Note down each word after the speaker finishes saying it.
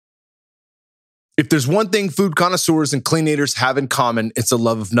If there's one thing food connoisseurs and cleanators have in common, it's a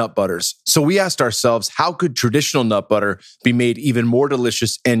love of nut butters. So we asked ourselves, how could traditional nut butter be made even more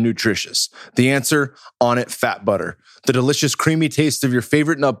delicious and nutritious? The answer, Onnit Fat Butter. The delicious creamy taste of your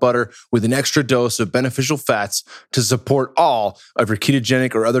favorite nut butter with an extra dose of beneficial fats to support all of your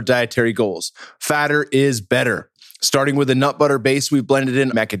ketogenic or other dietary goals. Fatter is better. Starting with a nut butter base, we've blended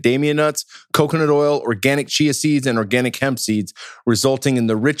in macadamia nuts, coconut oil, organic chia seeds, and organic hemp seeds, resulting in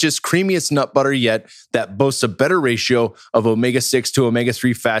the richest, creamiest nut butter yet that boasts a better ratio of omega-6 to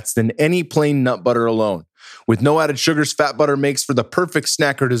omega-3 fats than any plain nut butter alone. With no added sugars, Fat Butter makes for the perfect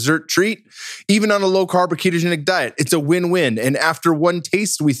snack or dessert treat. Even on a low-carb or ketogenic diet, it's a win-win. And after one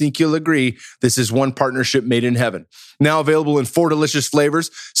taste, we think you'll agree this is one partnership made in heaven. Now available in 4 delicious flavors: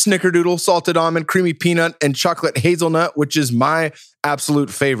 Snickerdoodle, salted almond, creamy peanut, and chocolate hazelnut, which is my absolute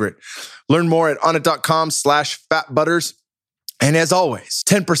favorite. Learn more at onnit.com/fatbutters. And as always,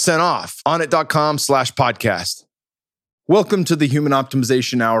 10% off, onnit.com/podcast. Welcome to the Human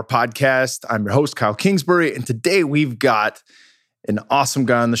Optimization Hour podcast. I'm your host, Kyle Kingsbury, and today we've got an awesome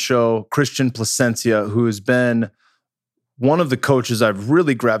guy on the show, Christian Placencia, who has been one of the coaches I've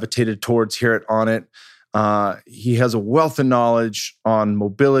really gravitated towards here at Onnit. He has a wealth of knowledge on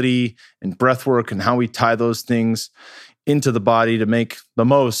mobility and breath work and how we tie those things into the body to make the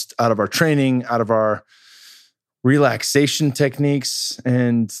most out of our training, out of our relaxation techniques,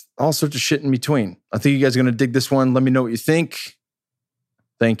 and all sorts of shit in between. I think you guys are going to dig this one. Let me know what you think.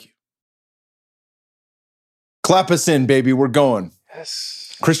 Thank you. Clap us in, baby. We're going.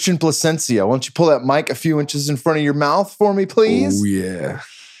 Yes. Christian Placencia, why don't you pull that mic a few inches in front of your mouth for me, please? Oh, yeah.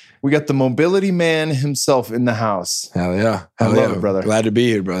 We got the mobility man himself in the house. Hell yeah. I love it, brother. Glad to be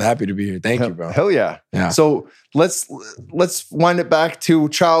here, bro. Happy to be here. Thank you, bro. Hell yeah. Yeah. So let's wind it back to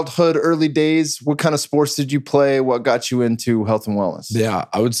childhood, early days. What kind of sports did you play? What got you into health and wellness? Yeah,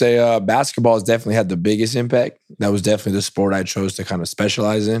 I would say basketball has definitely had the biggest impact. That was definitely the sport I chose to kind of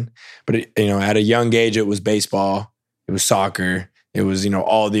specialize in. But, at a young age, it was baseball. It was soccer. It was,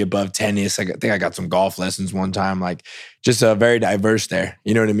 all the above, tennis. I think I got some golf lessons one time, like just very diverse there.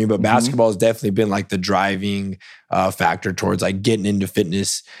 You know what I mean? But basketball has definitely been like the driving factor towards like getting into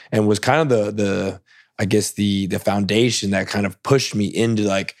fitness, and was kind of the foundation that kind of pushed me into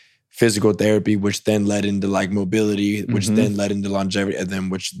like physical therapy, which then led into like mobility, which then led into longevity, and then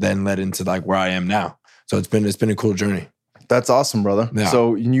which then led into like where I am now. So it's been a cool journey. That's awesome, brother. Yeah.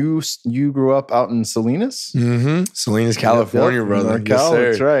 So you grew up out in Salinas? Salinas, California, brother. Yes,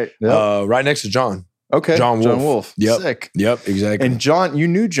 that's right. Yep. Right next to John. Okay. John Wolf. Yep. Sick. Yep, exactly. And John, you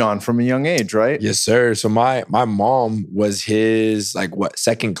knew John from a young age, right? Yes, sir. So my mom was his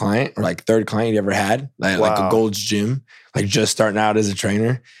second client or like third client he ever had, like a Gold's Gym, like just starting out as a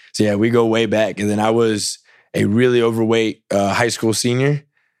trainer. So yeah, we go way back. And then I was a really overweight high school senior,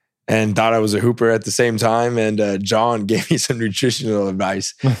 and thought I was a hooper at the same time. And John gave me some nutritional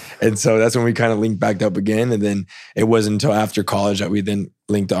advice. And so that's when we kind of linked back up again. And then it wasn't until after college that we then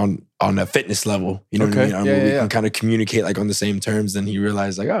linked on a fitness level. You know what I mean? We can kind of communicate like on the same terms. Then he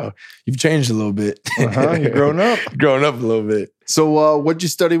realized like, oh, you've changed a little bit. You've grown up. Grown up a little bit. So what'd you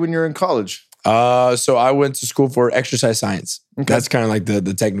study when you were in college? So I went to school for exercise science. Okay. That's kind of like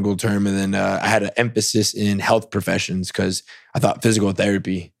the technical term. And then I had an emphasis in health professions because I thought physical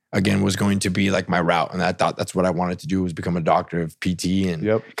therapy again was going to be like my route. And I thought that's what I wanted to do, was become a doctor of PT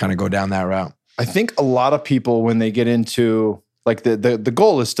and kind of go down that route. I think a lot of people, when they get into like the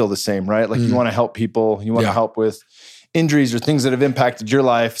goal is still the same, right? Like you want to help people, you want to help with injuries or things that have impacted your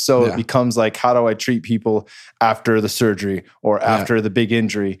life. So it becomes like, how do I treat people after the surgery or after the big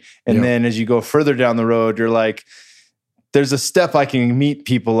injury? And then as you go further down the road, you're like, there's a step I can meet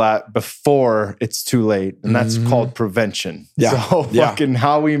people at before it's too late. And that's called prevention. Yeah. So fucking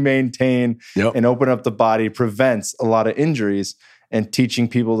how we maintain and open up the body prevents a lot of injuries, and teaching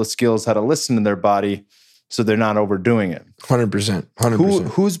people the skills how to listen to their body so they're not overdoing it. 100%.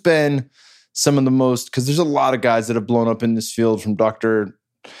 Who's been some of the most, because there's a lot of guys that have blown up in this field, from Dr.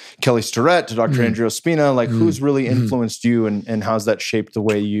 Kelly Starrett to Dr. Andrea Ospina, like who's really influenced you, and how's that shaped the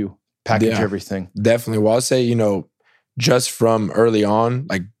way you package everything? Definitely. Well, I'll say, just from early on,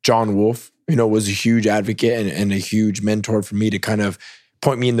 like John Wolf, was a huge advocate and a huge mentor for me to kind of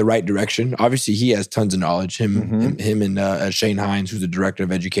point me in the right direction. Obviously, he has tons of knowledge. Him and Shane Hines, who's the director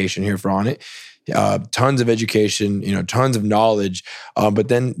of education here for Onnit. Tons of education, tons of knowledge. But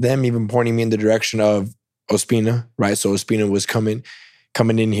then them even pointing me in the direction of Ospina, right? So Ospina was coming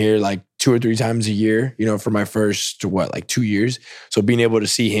in here like 2 or 3 times a year, for my first 2 years. So being able to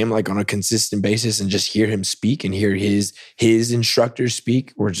see him like on a consistent basis and just hear him speak and hear his instructors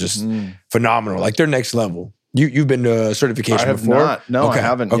speak were just phenomenal. Like they're next level. You've been to certification I have before? not. No, Okay. I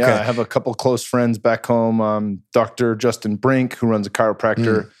haven't. Okay. Yeah, I have a couple close friends back home. Dr. Justin Brink, who runs a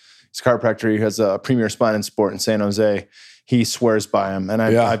chiropractor. He's a chiropractor. He has a Premier Spine and Sport in San Jose. He swears by him, and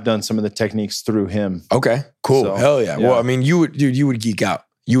I've done some of the techniques through him. Okay, cool. So, Hell yeah. Well, I mean, you would geek out.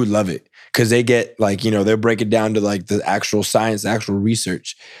 You would love it because they get like, they'll break it down to like the actual science, the actual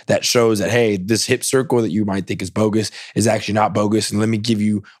research that shows that, hey, this hip circle that you might think is bogus is actually not bogus. And let me give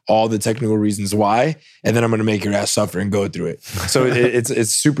you all the technical reasons why. And then I'm going to make your ass suffer and go through it. So it's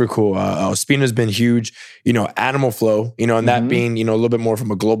super cool. Spina's been huge, Animal Flow, and that being, a little bit more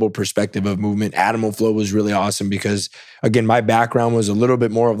from a global perspective of movement. Animal Flow was really awesome because, again, my background was a little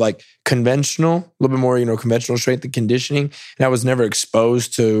bit more of like conventional, a little bit more, conventional strength and conditioning. And I was never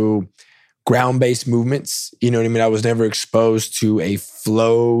exposed to ground-based movements. You know what I mean? I was never exposed to a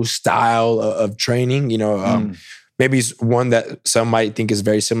flow style of training. Maybe it's one that some might think is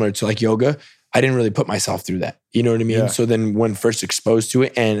very similar to like yoga. I didn't really put myself through that. You know what I mean? Yeah. So then when first exposed to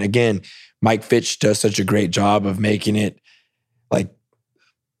it, and again, Mike Fitch does such a great job of making it like,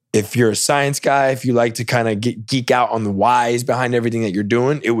 if you're a science guy, if you like to kind of geek out on the whys behind everything that you're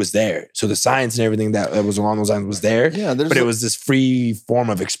doing, it was there. So the science and everything that was along those lines was there. Yeah, but it was this free form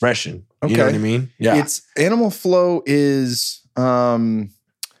of expression. Okay. You know what I mean? Yeah. It's Animal Flow is, God,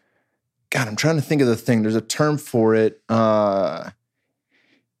 I'm trying to think of the thing. There's a term for it. Paul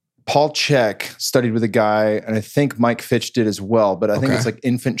Chek studied with a guy, and I think Mike Fitch did as well, but I think it's like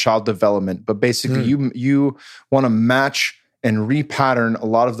infant child development. But basically you want to match and repattern a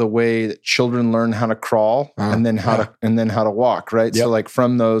lot of the way that children learn how to crawl and then how to walk, right? Yep. So like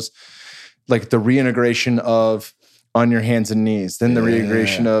from those, like the reintegration of on your hands and knees, then the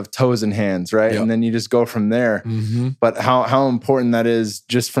reintegration of toes and hands, right? Yep. And then you just go from there. Mm-hmm. But how important that is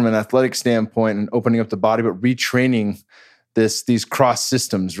just from an athletic standpoint and opening up the body, but retraining these cross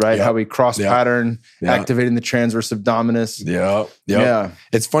systems, right? Yep. How we cross pattern, activating the transverse abdominis. Yeah.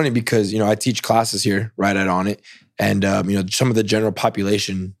 It's funny because, I teach classes here right at On It. And, some of the general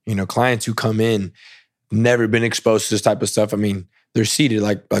population, clients who come in, never been exposed to this type of stuff. I mean, they're seated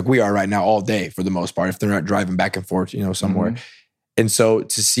like we are right now all day for the most part, if they're not driving back and forth, somewhere. Mm-hmm. And so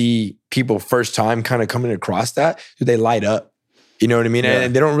to see people first time kind of coming across that, they light up, you know what I mean? Yeah.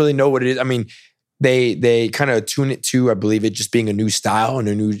 And they don't really know what it is. I mean, they kind of tune it to, I believe, it just being a new style and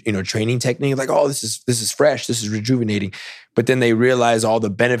a new, training technique. Like, oh, this is fresh. This is rejuvenating. But then they realize all the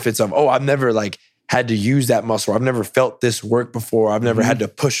benefits of, oh, I've never had to use that muscle. I've never felt this work before. I've never had to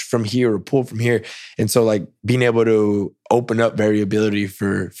push from here or pull from here. And so being able to open up variability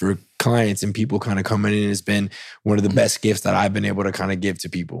for clients and people kind of coming in has been one of the best gifts that I've been able to kind of give to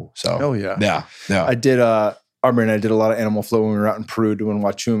people. So, yeah. I did, Aubrey and I did a lot of Animal Flow when we were out in Peru doing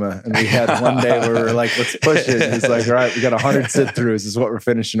Wachuma. And we had one day where we were like, let's push it. And it's like, all right, we got 100 sit-throughs is what we're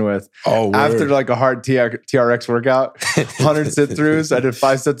finishing with. Oh, after a hard TRX workout, 100 sit-throughs. I did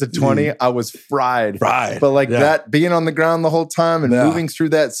 5 sets of 20. I was fried. But that being on the ground the whole time and moving through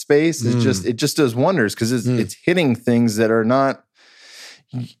that space is it just does wonders because it's hitting things that are not,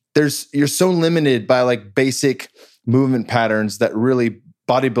 you're so limited by basic movement patterns that really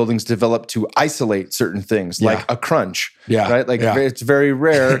bodybuilding's developed to isolate certain things, like a crunch, right? It's very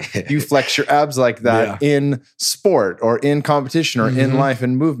rare you flex your abs like that in sport or in competition or in life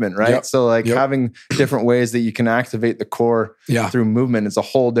and movement, right? Yep. So having different ways that you can activate the core through movement is a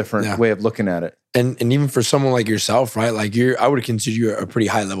whole different way of looking at it. And even for someone like yourself, right? I would consider you a pretty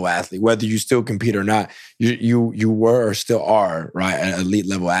high level athlete, whether you still compete or not. You were or still are, right? An elite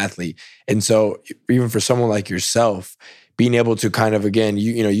level athlete. And so even for someone like yourself, being able to kind of, again,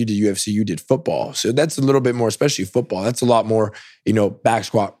 you did UFC, you did football. So that's a little bit more, especially football. That's a lot more, back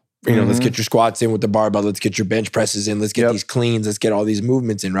squat. Let's get your squats in with the barbell. Let's get your bench presses in. Let's get these cleans. Let's get all these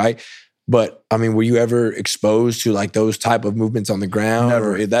movements in, right? But I mean, were you ever exposed to those type of movements on the ground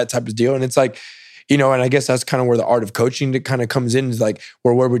or that type of deal? And it's and I guess that's kind of where the art of coaching that kind of comes in is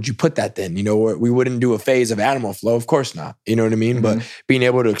where would you put that then? We wouldn't do a phase of Animal Flow. Of course not. You know what I mean? Mm-hmm. But being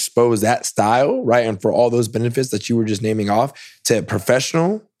able to expose that style, right? And for all those benefits that you were just naming off to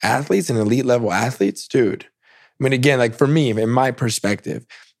professional athletes and elite level athletes, dude. I mean, again, for me, in my perspective,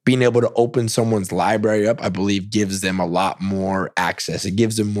 being able to open someone's library up, I believe gives them a lot more access. It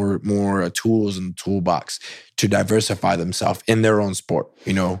gives them more tools in the toolbox to diversify themselves in their own sport,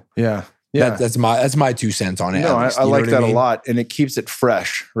 Yeah. Yeah. That's my 2 cents on it. No, I like that a mean? lot. And it keeps it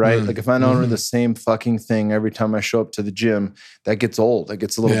fresh, right? Like if I know the same fucking thing every time I show up to the gym, that gets old. That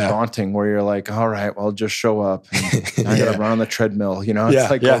gets a little daunting where you're like, all right, well, just show up. And I got to run on the treadmill. You know,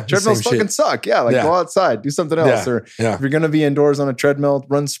 it's like, well, treadmills fucking suck. Yeah. Like go outside, do something else. Or if you're going to be indoors on a treadmill,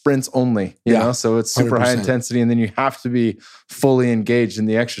 run sprints only, you know? So it's super 100%. High intensity. And then you have to be fully engaged in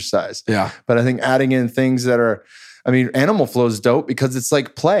the exercise. Yeah. But I think adding in things that are, I mean, Animal Flow is dope because it's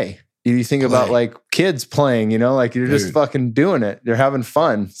like play. You think about like kids playing, you know, like you're just fucking doing it. You're having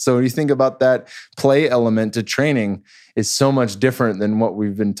fun. So you think about that play element to training is so much different than what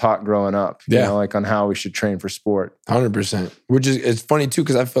we've been taught growing up, you know, like on how we should train for sport. 100%. Which is, it's funny too,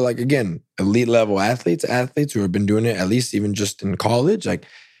 because I feel like, again, elite level athletes who have been doing it, at least even just in college, like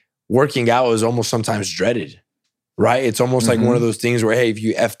working out is almost sometimes dreaded, right? It's almost like one of those things where, hey, if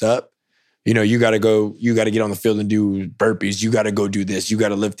you effed up, you know, you got to get on the field and do burpees. You got to go do this. You got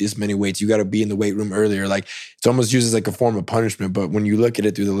to lift this many weights. You got to be in the weight room earlier. Like it's almost used as like a form of punishment. But when you look at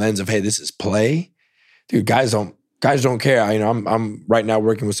it through the lens of, hey, this is play, dude, guys don't care. You know, I'm right now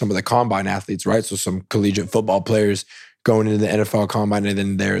working with some of the combine athletes, right? So some collegiate football players going into the NFL combine and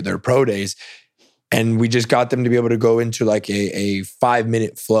then their pro days. And we just got them to be able to go into like a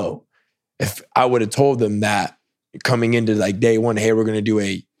 5-minute flow. If I would have told them that coming into like day one, hey, we're going to do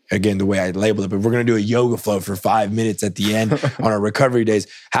again, the way I labeled it, but we're going to do a yoga flow for 5 minutes at the end on our recovery days.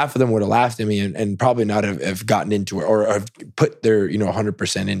 Half of them would have laughed at me and probably not have gotten into it or have put their,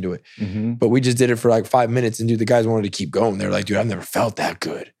 100% into it. But we just did it for like 5 minutes and dude, the guys wanted to keep going. They're like, dude, I've never felt that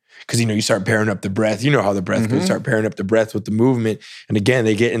good. Because, you start pairing up the breath. You know how the breath goes. You start pairing up the breath with the movement. And again,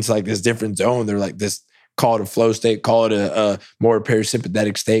 they get into like this different zone. They're like this, call it a flow state, call it a more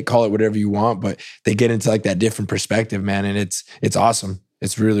parasympathetic state, call it whatever you want. But they get into like that different perspective, man. And it's awesome.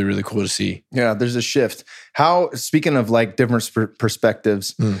 It's really, really cool to see. Yeah, there's a shift. Speaking of like different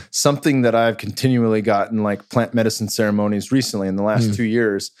perspectives, something that I've continually gotten like plant medicine ceremonies recently in the last 2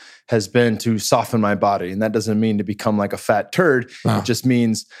 years has been to soften my body. And that doesn't mean to become like a fat turd. It just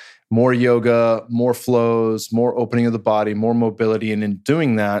means more yoga, more flows, more opening of the body, more mobility. And in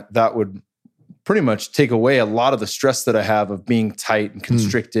doing that, that would pretty much take away a lot of the stress that I have of being tight and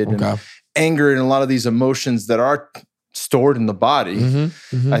constricted and anger and a lot of these emotions that are stored in the body.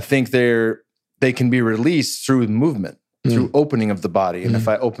 I think they can be released through movement, through opening of the body. And if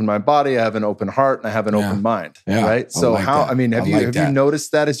I open my body, I have an open heart and I have an open mind, right? So have you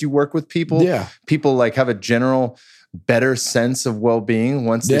noticed that as you work with people? Yeah. People like have a general better sense of well-being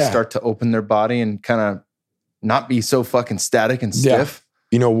once they start to open their body and kind of not be so fucking static and stiff.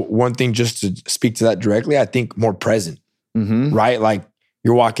 One thing just to speak to that directly, I think more present, right? Like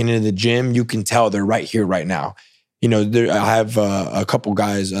you're walking into the gym, you can tell they're right here, right now. I have a couple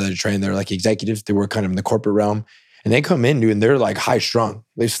guys that train. They're like executives. They work kind of in the corporate realm. And they come in, dude, and they're like high strung.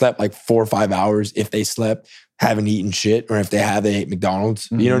 They've slept like 4 or 5 hours if they slept, haven't eaten shit, or if they have, they ate McDonald's.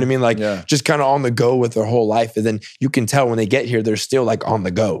 You know what I mean? Like just kind of on the go with their whole life. And then you can tell when they get here, they're still like on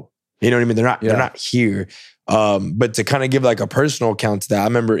the go. You know what I mean? They're not here. But to kind of give like a personal account to that, I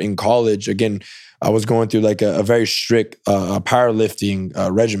remember in college, again, I was going through like a very strict powerlifting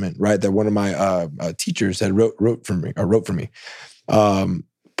regimen, right? That one of my teachers had wrote for me.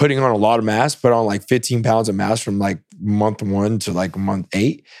 Putting on a lot of mass, put on like 15 pounds of mass from like month 1 to like month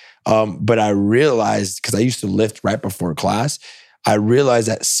 8. But I realized, because I used to lift right before class, I realized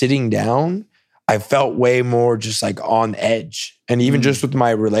that sitting down, I felt way more just like on edge. And even just with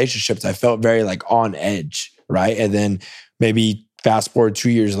my relationships, I felt very like on edge, right? And then maybe fast forward 2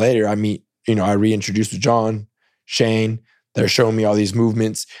 years later, I reintroduced with John, Shane. They're showing me all these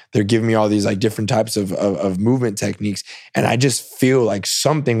movements. They're giving me all these like different types of movement techniques. And I just feel like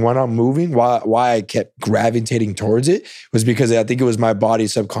something when I'm moving, why I kept gravitating towards it was because I think it was my body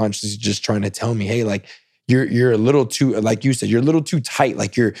subconsciously just trying to tell me, hey, like you're a little too, like you said, you're a little too tight.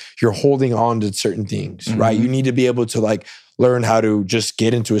 Like you're holding on to certain things, right? You need to be able to like learn how to just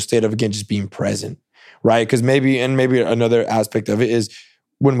get into a state of, again, just being present, right? Because maybe another aspect of it is,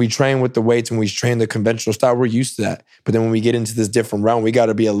 when we train with the weights and we train the conventional style, we're used to that. But then when we get into this different realm, we got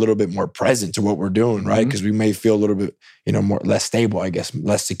to be a little bit more present to what we're doing, right? Because we may feel a little bit, less stable, I guess,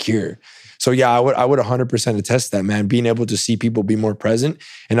 less secure. So yeah, I would 100% attest to that, man. Being able to see people be more present,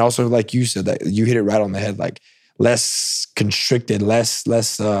 and also like you said, that you hit it right on the head, like less constricted, less.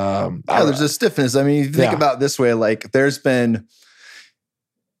 There's a stiffness. I mean, you think about it this way, like there's been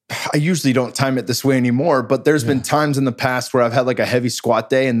I usually don't time it this way anymore, but there's been times in the past where I've had like a heavy squat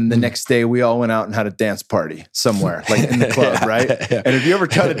day, and then the next day we all went out and had a dance party somewhere, like in the club, right? Yeah. And if you ever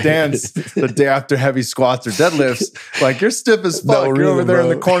try to dance the day after heavy squats or deadlifts, like you're stiff as fuck. You're over there in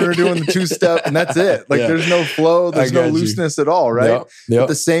the corner doing the 2-step, and that's it. Like there's no flow, there's no looseness at all, right? But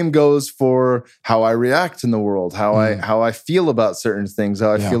the same goes for how I react in the world, how I feel about certain things,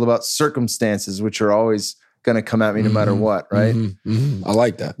 how I feel about circumstances, which are always going to come at me no matter what, right? I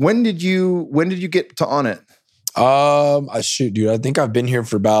like that. When did you get to On It? Dude, I think I've been here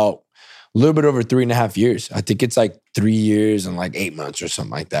for about a little bit over 3.5 years. I think it's like 3 years and like 8 months or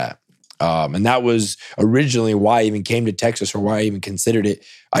something like that. And that was originally why I even came to Texas, or why I even considered it.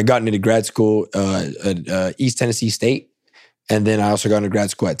 I got into grad school at East Tennessee State. And then I also got into grad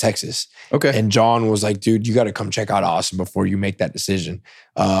school at Texas. Okay. And John was like, dude, you got to come check out Austin before you make that decision.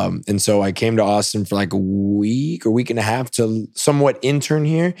 And so I came to Austin for like a week or week and a half to somewhat intern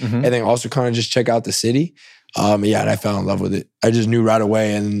here, and then also kind of just check out the city. And I fell in love with it. I just knew right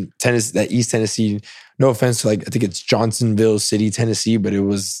away. And that East Tennessee, no offense to like, I think it's Johnsonville City, Tennessee, but it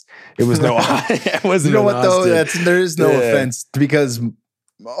was no, it wasn't. You know what though? There is no offense, because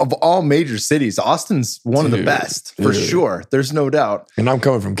of all major cities, Austin's one of the best for sure. There's no doubt. And I'm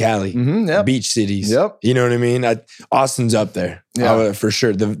coming from Cali, beach cities. Yep. You know what I mean? Austin's up there for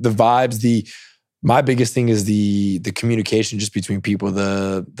sure. The vibes, my biggest thing is the communication just between people,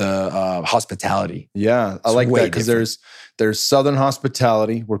 the hospitality. Yeah, I like that, because there's Southern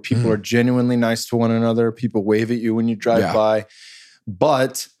hospitality where people are genuinely nice to one another. People wave at you when you drive by,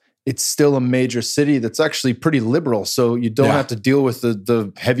 but it's still a major city that's actually pretty liberal. So you don't have to deal with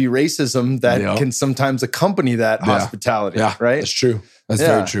the heavy racism that can sometimes accompany that hospitality, right? That's true. That's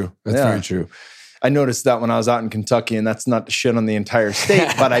very true. That's very true. I noticed that when I was out in Kentucky, and that's not to shit on the entire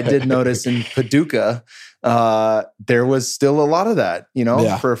state, but I did notice in Paducah, there was still a lot of that,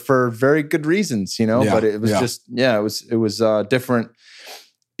 for very good reasons, but it was just, it was different.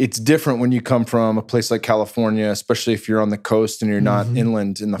 It's different when you come from a place like California, especially if you're on the coast and you're not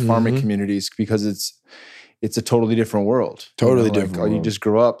inland in the farming communities, because it's a totally different world. Totally different. Like, you just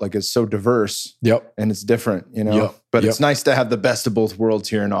grow up, like it's so diverse. Yep. And it's different, But it's nice to have the best of both worlds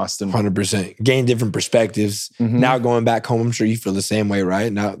here in Austin. 100%. Gain different perspectives. Now going back home, I'm sure you feel the same way,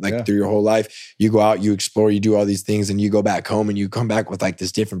 right? Now, through your whole life, you go out, you explore, you do all these things, and you go back home and you come back with like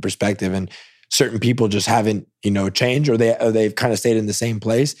this different perspective. And certain people just haven't, changed, or they've kind of stayed in the same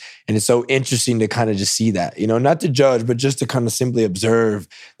place. And it's so interesting to kind of just see that, not to judge, but just to kind of simply observe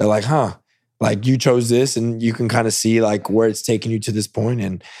that, like, like you chose this, and you can kind of see like where it's taken you to this point.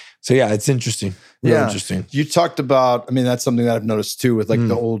 And so, it's interesting. Real interesting. You talked about, that's something that I've noticed too with like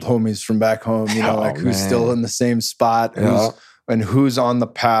the old homies from back home, who's still in the same spot, and who's on the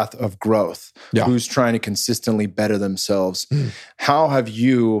path of growth, who's trying to consistently better themselves. How have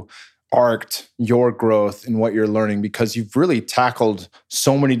you arced your growth in what you're learning? Because you've really tackled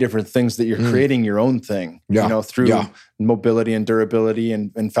so many different things that you're creating your own thing, through mobility and durability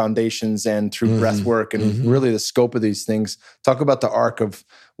and foundations, and through breath work, and really the scope of these things. Talk about the arc of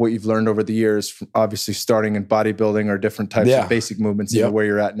what you've learned over the years, obviously starting in bodybuilding or different types of basic movements, where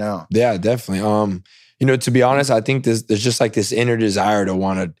you're at now. Yeah, definitely. To be honest, I think there's just like this inner desire to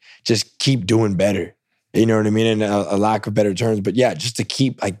want to just keep doing better. You know what I mean? And a lack of better terms, but just to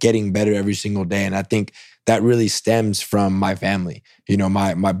keep like getting better every single day. And I think that really stems from my family.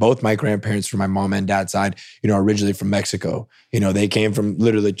 Both my grandparents from my mom and dad's side, originally from Mexico. They came from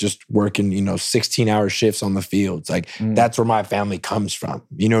literally just working, 16-hour shifts on the fields. Like that's where my family comes from.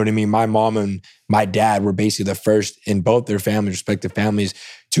 You know what I mean? My mom and my dad were basically the first in both their respective families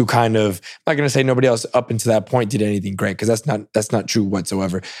to kind of, I'm not going to say nobody else up until that point did anything great, because that's not true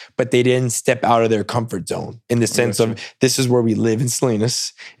whatsoever. But they didn't step out of their comfort zone in the sense of, this is where we live in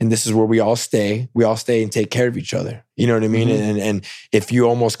Salinas, and this is where we all stay. We all stay and take care of each other. You know what I mean? And if you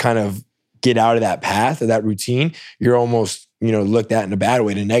almost kind of get out of that path, of that routine, you're almost, looked at in a bad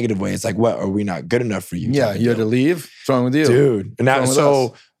way, in a negative way. It's like, what, are we not good enough for you? Yeah, you had to leave? What's wrong with you? Dude. And now,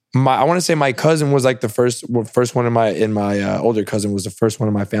 so I want to say my cousin was like the first one in my older cousin was the first one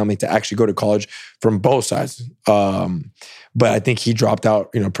in my family to actually go to college from both sides. But I think he dropped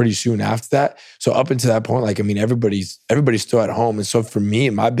out, pretty soon after that. So up until that point, everybody's still at home. And so for me,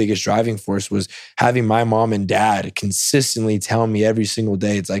 my biggest driving force was having my mom and dad consistently tell me every single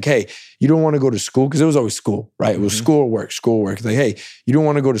day, it's like, hey, you don't want to go to school? Because it was always school, right? It was school or work. It's like, hey, you don't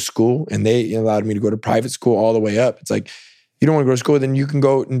want to go to school? And they allowed me to go to private school all the way up. It's like, you don't want to go to school, then you can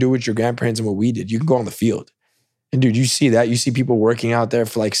go and do what your grandparents and what we did. You can go on the field. And dude, you see that. You see people working out there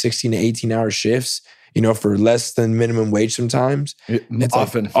for like 16 to 18 hour shifts. for less than minimum wage sometimes. It's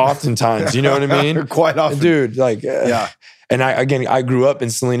often. Oftentimes, you know what I mean? Quite often. Dude, yeah. And I grew up in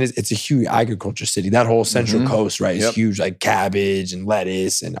Salinas. It's a huge agriculture city. That whole central coast, right, is huge, like cabbage and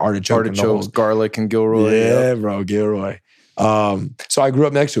lettuce and artichokes, garlic and Gilroy. Yeah, bro, Gilroy. So I grew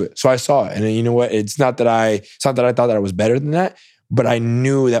up next to it. So I saw it. And you know what? It's not that I thought that I was better than that, but I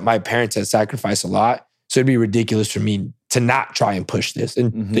knew that my parents had sacrificed a lot. So it'd be ridiculous for me to not try and push this.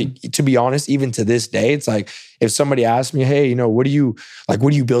 And to be honest, even to this day, it's like if somebody asked me, hey, what are you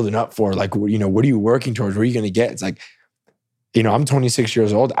building up for? Like, what are you working towards? Where are you going to get? It's like, I'm 26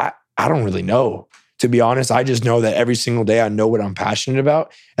 years old. I don't really know. To be honest, I just know that every single day I know what I'm passionate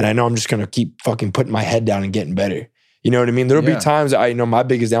about. And I know I'm just going to keep fucking putting my head down and getting better. You know what I mean? There'll be times my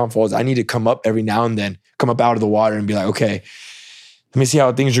biggest downfall is I need to come up every now and then, come up out of the water and be like, okay, let me see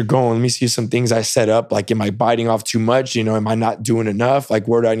how things are going. Let me see some things I set up. Like, am I biting off too much? Am I not doing enough? Like,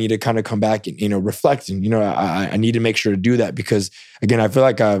 where do I need to kind of come back and, reflect? And, I need to make sure to do that because, again, I feel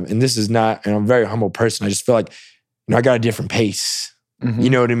like, and this is not, and I'm a very humble person. I just feel like, I got a different pace. You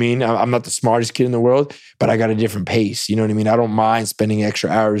know what I mean? I'm not the smartest kid in the world, but I got a different pace. You know what I mean? I don't mind spending extra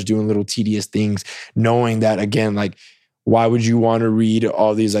hours doing little tedious things, knowing that, again, like, why would you want to read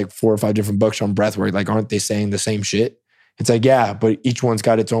all these like 4 or 5 different books on breathwork? Like, aren't they saying the same shit? It's like, yeah, but each one's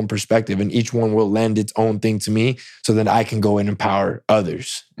got its own perspective and each one will lend its own thing to me so that I can go and empower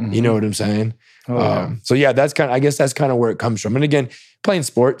others. You know what I'm saying? So yeah, I guess that's kind of where it comes from. And again, playing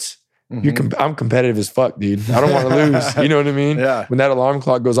sports, I'm competitive as fuck, dude. I don't want to lose. You know what I mean? Yeah. When that alarm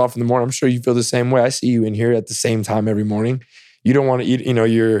clock goes off in the morning, I'm sure you feel the same way. I see you in here at the same time every morning. You don't want to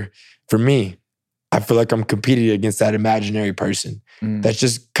eat, for me, I feel like I'm competing against that imaginary person. That's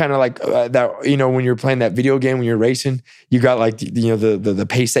just kind of like that, when you're playing that video game, when you're racing, you got like, the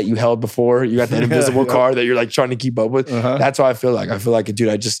pace that you held before. You got that invisible car that you're like trying to keep up with. That's how I feel like. I feel like, dude,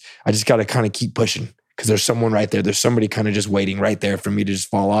 I just got to kind of keep pushing because there's someone right there. There's somebody kind of just waiting right there for me to just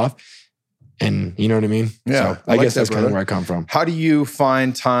fall off. And you know what I mean? Yeah. So I guess that's kind of where I come from. How do you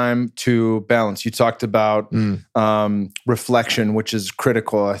find time to balance? You talked about reflection, which is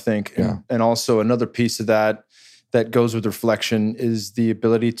critical, I think. Yeah. And also another piece of that goes with reflection is the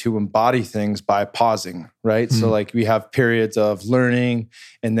ability to embody things by pausing, right? So like we have periods of learning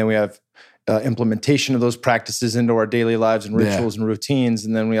and then we have implementation of those practices into our daily lives and rituals and routines.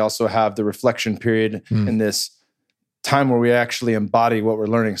 And then we also have the reflection period in this time where we actually embody what we're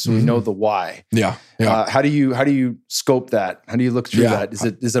learning, so we know the why. Yeah. How do you scope that? How do you look through that?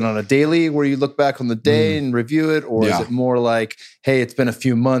 Is it on a daily where you look back on the day and review it, or is it more like, hey, it's been a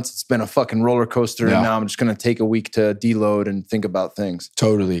few months, it's been a fucking roller coaster, and now I'm just going to take a week to deload and think about things?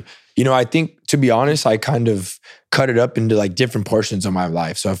 Totally. I think, to be honest, I kind of cut it up into like different portions of my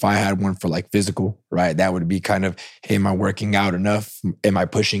life. So if I had one for like physical, right, that would be kind of, hey, am I working out enough? Am I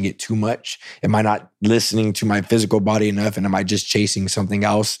pushing it too much? Am I not listening to my physical body enough? And am I just chasing something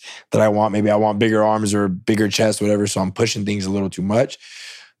else that I want? Maybe I want bigger arms or bigger chest, whatever. So I'm pushing things a little too much.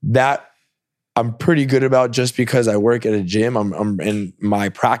 That I'm pretty good about just because I work at a gym. I'm in my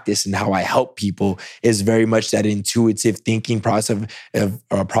practice and how I help people is very much that intuitive thinking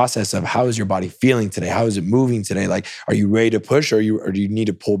process of how is your body feeling today? How is it moving today? Like, are you ready to push or do you need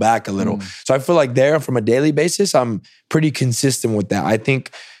to pull back a little? So I feel like there from a daily basis, I'm pretty consistent with that. I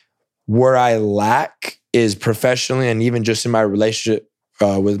think where I lack is professionally and even just in my relationship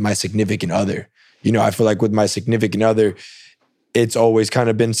with my significant other. I feel like with my significant other, it's always kind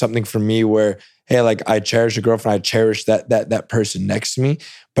of been something for me where, hey, like I cherish a girlfriend, I cherish that person next to me,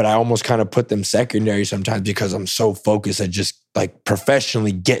 but I almost kind of put them secondary sometimes because I'm so focused at just like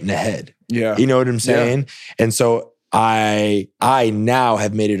professionally getting ahead. Yeah. You know what I'm saying? Yeah. And so I now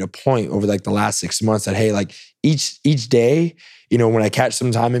have made it a point over like the last 6 months that, hey, like each day, when I catch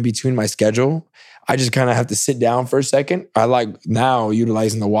some time in between my schedule, I just kind of have to sit down for a second. I like now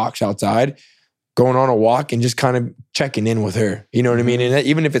utilizing the walks outside, going on a walk and just kind of checking in with her. You know what I mean? And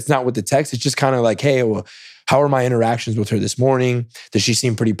even if it's not with the text, it's just kind of like, hey, well, how are my interactions with her this morning? Does she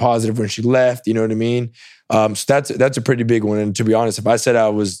seem pretty positive when she left? You know what I mean? So that's a pretty big one. And to be honest, if I said I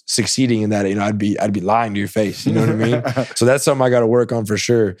was succeeding in that, I'd be lying to your face. You know what I mean? So that's something I got to work on for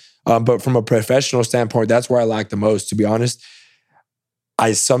sure. But from a professional standpoint, that's where I lack the most, to be honest.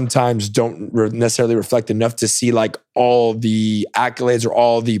 I sometimes don't necessarily reflect enough to see like all the accolades or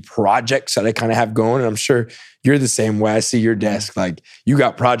all the projects that I kind of have going. And I'm sure you're the same way. I see your desk, like you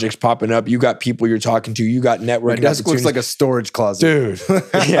got projects popping up, you got people you're talking to, you got networking. My desk looks like a storage closet. Dude.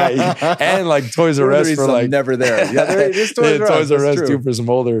 Yeah. And like Toys R Us for like. Never there. Yeah, there is Toys R Us. Toys R Us too for some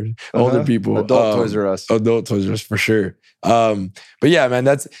older people. Adult Toys R Us. Adult Toys R Us for sure. But yeah, man,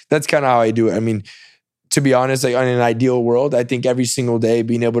 that's kind of how I do it. I mean, to be honest, like in an ideal world, I think every single day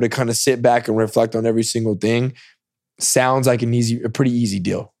being able to kind of sit back and reflect on every single thing sounds like a pretty easy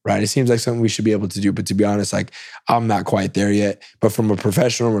deal, right? It seems like something we should be able to do. But to be honest, like I'm not quite there yet. But from a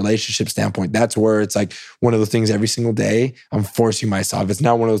professional relationship standpoint, that's where it's like one of the things every single day I'm forcing myself. It's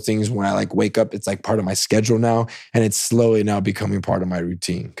not one of those things when I like wake up, it's like part of my schedule now. And it's slowly now becoming part of my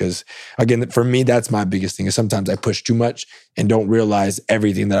routine. Because again, for me, that's my biggest thing is sometimes I push too much and don't realize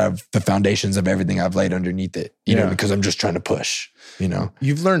everything the foundations of everything I've laid underneath it, you know, because I'm just trying to push, you know.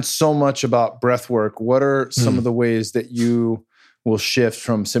 You've learned so much about breath work. What are some of the ways that you will shift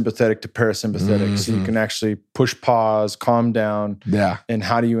from sympathetic to parasympathetic so you can actually push pause, calm down? Yeah. And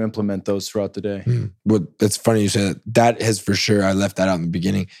how do you implement those throughout the day? Well, that's funny you said that. That has for sure, I left that out in the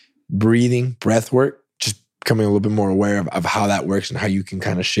beginning. Breathing, breath work, just becoming a little bit more aware of how that works and how you can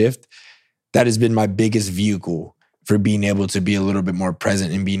kind of shift. That has been my biggest vehicle for being able to be a little bit more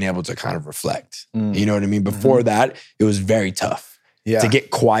present and being able to kind of reflect. You know what I mean? Before that, it was very tough. To get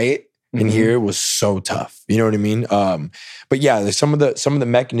quiet in here was so tough. You know what I mean? But yeah, there's some of the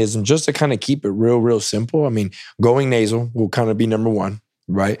mechanisms just to kind of keep it real simple. I mean, going nasal will kind of be number one,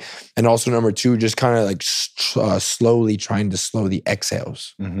 right? And also number two, just kind of like slowly trying to slow the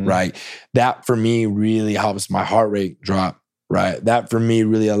exhales, right? That for me really helps my heart rate drop. Right. That for me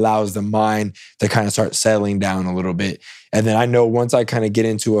really allows the mind to kind of start settling down a little bit. And then I know once I kind of get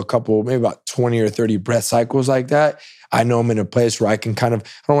into a couple, maybe about 20 or 30 breath cycles like that, I know I'm in a place where I can kind of,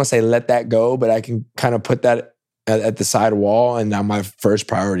 I don't want to say let that go, but I can kind of put that at the side wall. And now my first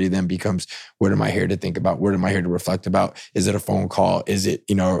priority then becomes, what am I here to think about? What am I here to reflect about? Is it a phone call? Is it,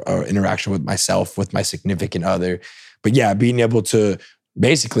 you know, an interaction with myself, with my significant other? But yeah, being able to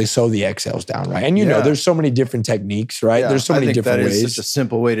basically slow the exhales down, right? And you know, there's so many different techniques, right? There's so many different ways. It's such a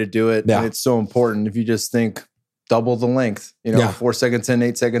simple way to do it. And it's so important. If you just think double the length, you know, 4 seconds in,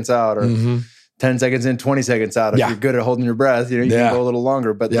 8 seconds out, or 10 seconds in, 20 seconds out. If you're good at holding your breath, you know, you can go a little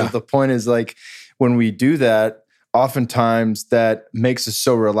longer. But the point is like when we do that, oftentimes that makes us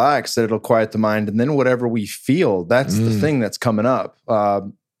so relaxed that it'll quiet the mind. And then whatever we feel, that's the thing that's coming up.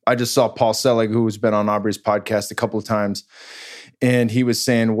 I just saw Paul Selig, who's been on Aubrey's podcast a couple of times. And he was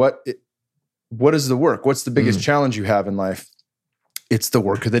saying, what is the work? What's the biggest challenge you have in life? It's the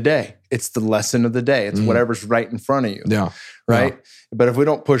work of the day. It's the lesson of the day. It's whatever's right in front of you. Right? But if we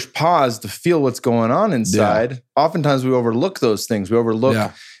don't push pause to feel what's going on inside, oftentimes we overlook those things. We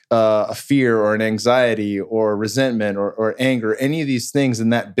overlook a fear or an anxiety or resentment or anger, any of these things,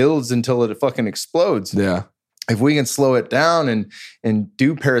 and that builds until it fucking explodes. If we can slow it down and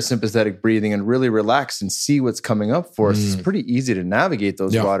do parasympathetic breathing and really relax and see what's coming up for us, it's pretty easy to navigate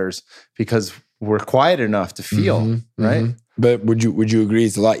those waters because we're quiet enough to feel, right? But would you agree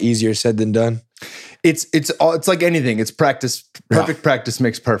it's a lot easier said than done? It's like anything. It's practice. Perfect practice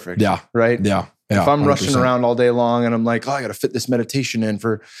makes perfect. Right? If I'm 100%. Rushing around all day long and I'm like, oh, I got to fit this meditation in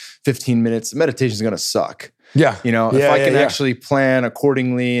for 15 minutes, the meditation's going to suck. You know, if I can actually plan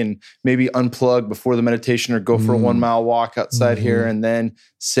accordingly and maybe unplug before the meditation or go for a 1 mile walk outside here and then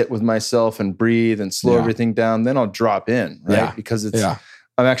sit with myself and breathe and slow everything down, then I'll drop in, right? Because it's,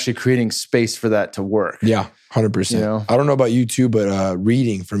 I'm actually creating space for that to work. 100%. You know? I don't know about you too, but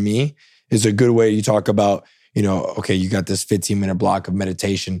reading for me is a good way. You talk about, you know, okay, you got this 15-minute block of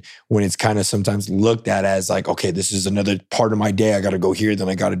meditation when it's kind of sometimes looked at as like, okay, this is another part of my day. I got to go here, then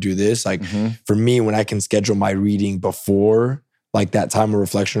I got to do this. Like for me, when I can schedule my reading before like that time of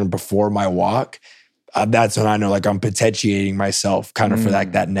reflection or before my walk, that's when I know like I'm potentiating myself kind of for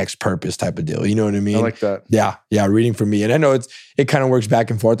like that next purpose type of deal. You know what I mean? I like that. Yeah, reading for me. And I know it kind of works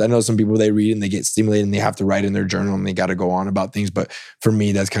back and forth. I know some people, they read and they get stimulated and they have to write in their journal and they got to go on about things. But for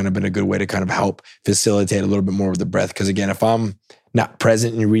me, that's kind of been a good way to kind of help facilitate a little bit more of the breath. Because again, if I'm not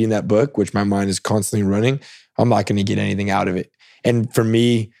present in reading that book, which my mind is constantly running, I'm not going to get anything out of it. And for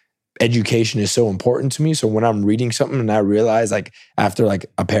me, education is so important to me. So when I'm reading something and I realize like after like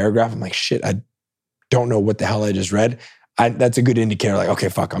a paragraph, I'm like, shit, I don't know what the hell I just read. That's a good indicator. Like, okay,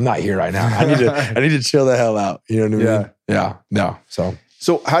 fuck, I'm not here right now. I need to chill the hell out. You know what I mean? Yeah. No.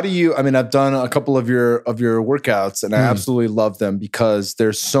 So how do you? I mean, I've done a couple of your workouts, and I absolutely love them because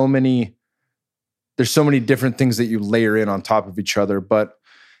there's so many different things that you layer in on top of each other. But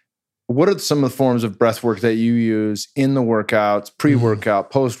what are some of the forms of breath work that you use in the workouts, pre-workout,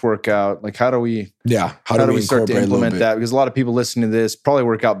 post-workout? Like how do we start to implement that? Because a lot of people listening to this probably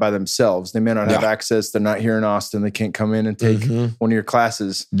work out by themselves. They may not have access. They're not here in Austin. They can't come in and take one of your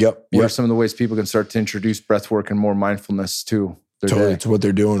classes. What are some of the ways people can start to introduce breath work and more mindfulness to their day? To what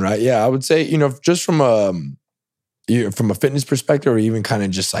they're doing, right? Yeah, I would say, you know, just from a fitness perspective or even kind of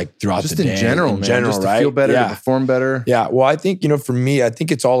just like throughout the day. Just in general, just to feel better, to perform better. Yeah. Well, I think, you know, for me, I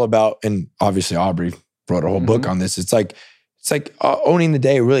think it's all about, and obviously Aubrey wrote a whole book on this. It's like owning the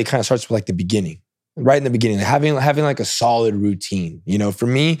day really kind of starts with like the beginning. Right in the beginning, having like a solid routine. You know, for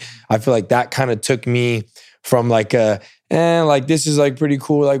me, I feel like that kind of took me from like like this is like pretty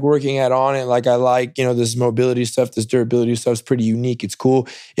cool, like working on it. Like I like, you know, this mobility stuff, this durability stuff is pretty unique. It's cool.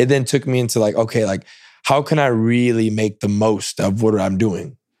 It then took me into like, okay, like how can I really make the most of what I'm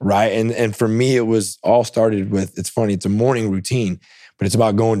doing? Right. And for me, it was all started with, it's funny, it's a morning routine, but it's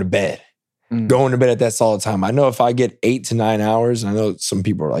about going to bed. Going to bed at that solid time. I know if I get 8 to 9 hours, and I know some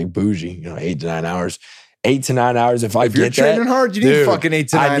people are like bougie, you know, 8 to 9 hours. 8 to 9 hours, if you're training hard, you need fucking 8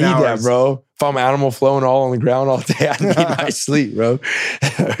 to 9 hours. I need that, bro. If I'm animal flowing all on the ground all day, I need my sleep, bro.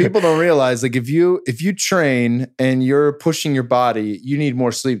 People don't realize, like, if you train and you're pushing your body, you need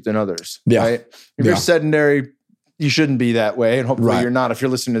more sleep than others. Yeah. Right? If you're sedentary, you shouldn't be that way. And hopefully you're not if you're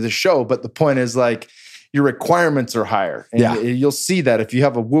listening to this show. But the point is, like, your requirements are higher. And you'll see that if you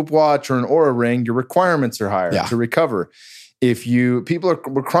have a Whoop watch or an Oura ring, your requirements are higher to recover.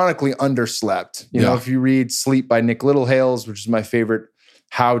 We're chronically underslept. You know, if you read Sleep by Nick Littlehales, which is my favorite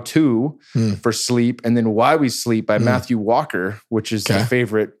how-to for sleep, and then Why We Sleep by Matthew Walker, which is the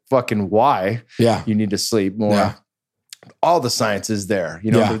favorite fucking why you need to sleep more. Yeah. All the science is there.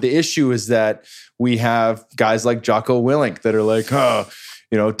 You know, the issue is that we have guys like Jocko Willink that are like, oh,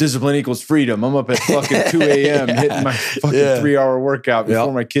 you know, discipline equals freedom. I'm up at fucking 2 a.m. hitting my fucking 3-hour workout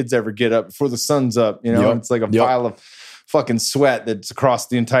before my kids ever get up, before the sun's up. You know, it's like a pile of fucking sweat that's across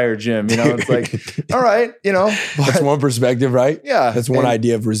the entire gym. You know, it's like, all right, you know. That's one perspective, right? Yeah. That's one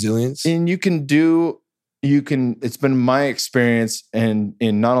idea of resilience. And it's been my experience and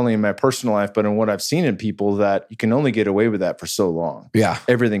in not only in my personal life, but in what I've seen in people, that you can only get away with that for so long. Yeah.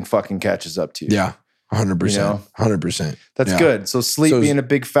 Everything fucking catches up to you. Yeah. 100%. You know? 100%. That's good. So sleep being a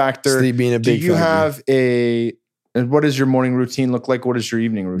big factor. Sleep being a big factor. Do you have and what does your morning routine look like? What does your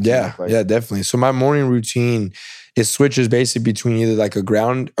evening routine look like? Yeah, definitely. So my morning routine, it switches basically between either like a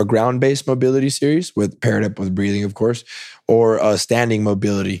ground-based mobility series paired up with breathing, of course, or a standing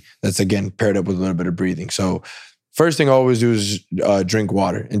mobility that's again paired up with a little bit of breathing. So first thing I always do is drink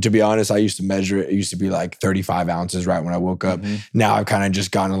water. And to be honest, I used to measure it. It used to be like 35 ounces right when I woke up. Now I've kind of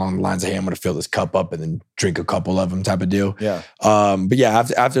just gone along the lines of, hey, I'm going to fill this cup up and then drink a couple of them type of deal. Yeah. But yeah,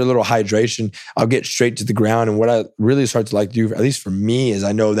 after a little hydration, I'll get straight to the ground. And what I really start to like to do, at least for me, is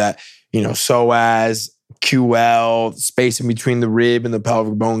I know that, you know, psoas, QL, space in between the rib and the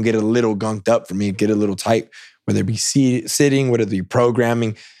pelvic bone get a little gunked up for me, get a little tight, whether it be sitting, whether it be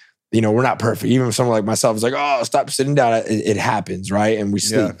programming. You know, we're not perfect. Even someone like myself is like, oh, stop sitting down. It happens, right? And we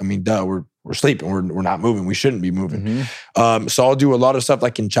sleep. Yeah. I mean, we're sleeping. We're not moving. We shouldn't be moving. So I'll do a lot of stuff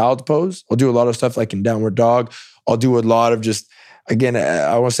like in child's pose. I'll do a lot of stuff like in downward dog. I'll do a lot of just, again,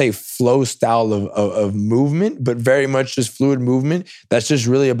 I want to say flow style of movement, but very much just fluid movement. That's just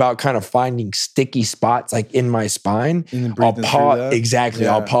really about kind of finding sticky spots like in my spine. I'll pause. Exactly.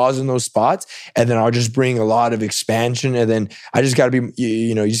 Yeah. I'll pause in those spots and then I'll just bring a lot of expansion. And then I just got to be,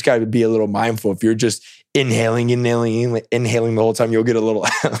 you just got to be a little mindful. If you're just inhaling the whole time, you'll get a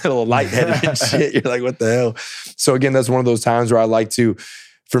little lightheaded and shit. You're like, what the hell? So again, that's one of those times where I like to,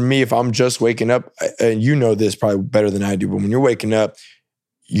 for me, if I'm just waking up, and you know this probably better than I do, but when you're waking up,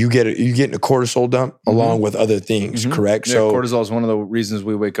 you get a cortisol dump along with other things, correct? Yeah, so cortisol is one of the reasons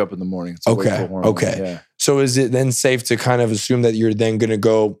we wake up in the morning. It's okay. Yeah. So is it then safe to kind of assume that you're then going to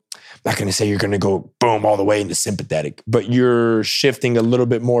go, I'm not going to say you're going to go boom all the way into sympathetic, but you're shifting a little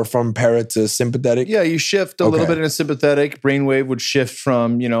bit more from para to sympathetic? Yeah, you shift a little bit into sympathetic. Brainwave would shift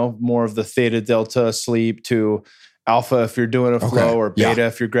from, more of the theta delta sleep to alpha if you're doing a flow, or beta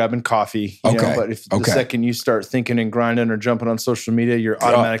if you're grabbing coffee. You know? But if the second you start thinking and grinding or jumping on social media, you're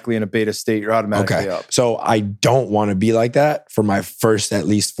automatically in a beta state. You're automatically up. So I don't want to be like that for my first at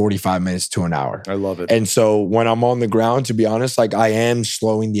least 45 minutes to an hour. I love it. And so when I'm on the ground, to be honest, like I am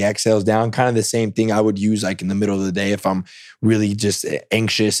slowing the exhales down, kind of the same thing I would use like in the middle of the day if I'm really just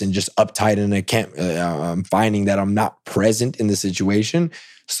anxious and just uptight and I can't, I'm finding that I'm not present in the situation.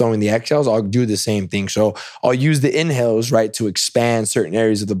 Slowing the exhales, I'll do the same thing. So I'll use the inhales, right, to expand certain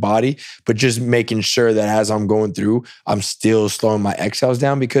areas of the body, but just making sure that as I'm going through, I'm still slowing my exhales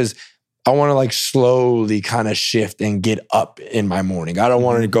down because I want to like slowly kind of shift and get up in my morning. I don't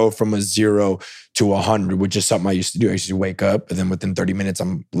want to go from a 0 to 100, which is something I used to do. I used to wake up and then within 30 minutes,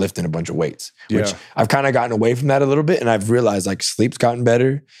 I'm lifting a bunch of weights, which I've kind of gotten away from that a little bit. And I've realized like sleep's gotten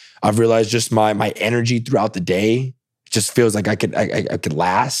better. I've realized just my energy throughout the day just feels like I could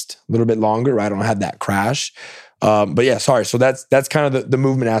last a little bit longer, right? I don't have that crash. But yeah, sorry. So that's kind of the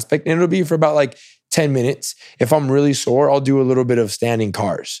movement aspect. And it'll be for about like 10 minutes. If I'm really sore, I'll do a little bit of standing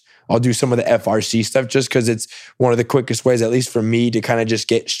cars. I'll do some of the FRC stuff just because it's one of the quickest ways, at least for me, to kind of just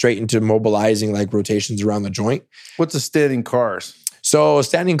get straight into mobilizing like rotations around the joint. What's a standing cars? So a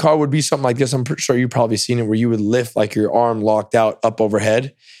standing car would be something like this. I'm pretty sure you've probably seen it, where you would lift like your arm locked out up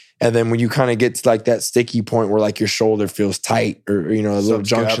overhead. And then when you kind of get to like that sticky point where like your shoulder feels tight, or, you know, a little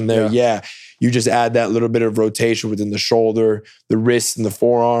junction there. Yeah. You just add that little bit of rotation within the shoulder, the wrist, and the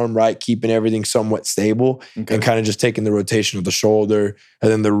forearm, right? Keeping everything somewhat stable and kind of just taking the rotation of the shoulder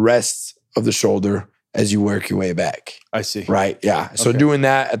and then the rest of the shoulder as you work your way back. I see. Right. Yeah. So doing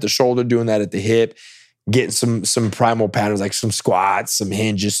that at the shoulder, doing that at the hip, getting some primal patterns, like some squats, some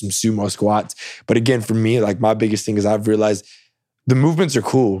hinges, some sumo squats. But again, for me, like my biggest thing is I've realized the movements are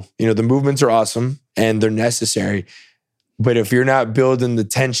cool. You know, the movements are awesome and they're necessary. But if you're not building the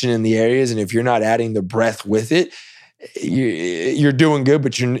tension in the areas and if you're not adding the breath with it, you're doing good,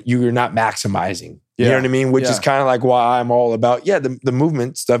 but you're not maximizing. You know what I mean? Which is kind of like why I'm all about, the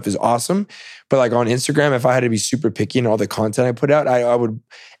movement stuff is awesome. But like on Instagram, if I had to be super picky in all the content I put out, I would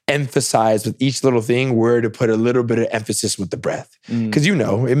emphasize with each little thing where to put a little bit of emphasis with the breath. Because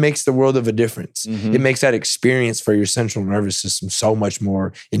it makes the world of a difference. It makes that experience for your central nervous system so much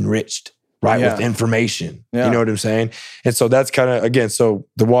more enriched, right? With information. You know what I'm saying? And so that's kind of, again, so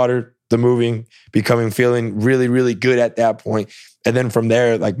the water, the moving, feeling really, really good at that point. And then from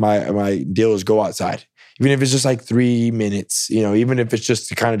there, like my deal is go outside. Even if it's just like 3 minutes, even if it's just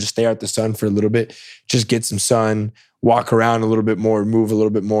to kind of just stay out the sun for a little bit, just get some sun, walk around a little bit more, move a little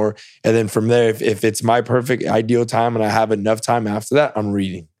bit more. And then from there, if it's my perfect ideal time and I have enough time after that, I'm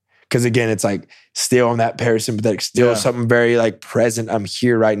reading. Because again, it's like still on that parasympathetic, still something very like present. I'm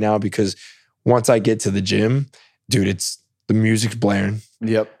here right now because once I get to the gym, dude, it's the music's blaring.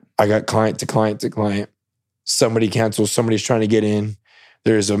 Yep. I got client to client to client. Somebody cancels, somebody's trying to get in.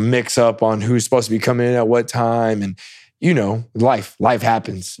 There's a mix up on who's supposed to be coming in at what time. And life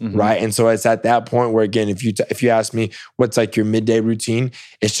happens, right? And so it's at that point where, again, if you ask me what's like your midday routine,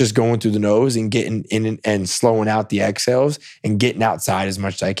 it's just going through the nose and getting in and slowing out the exhales and getting outside as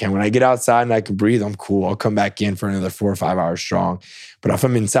much as I can. When I get outside and I can breathe, I'm cool. I'll come back in for another 4 or 5 hours strong. But if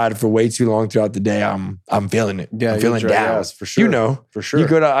I'm inside for way too long throughout the day, I'm feeling it. Yeah, I'm feeling down. Ass, for sure. For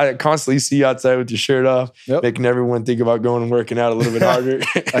sure. I constantly see you outside with your shirt off, making everyone think about going and working out a little bit harder.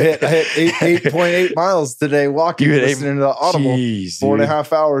 I hit 8.8 miles today walking, listening to the Audible. Jeez,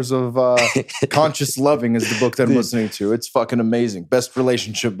 4.5 hours of Conscious Loving is the book that I'm listening to. It's fucking amazing. Best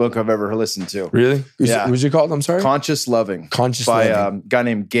relationship book I've ever listened to. Really? Who's it called? I'm sorry? Conscious Loving. Conscious Loving. By a guy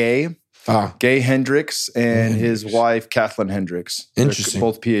named Gay. Gay Hendricks and his wife, Kathleen Hendricks. Interesting. They're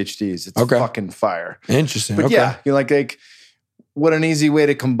both PhDs. It's fucking fire. Interesting. But you're like, what an easy way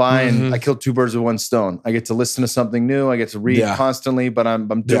to combine. I killed 2 birds with 1 stone. I get to listen to something new. I get to read constantly, but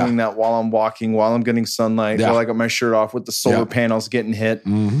I'm doing that while I'm walking, while I'm getting sunlight, while I got my shirt off with the solar panels getting hit.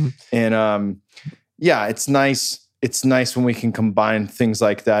 And it's nice. It's nice when we can combine things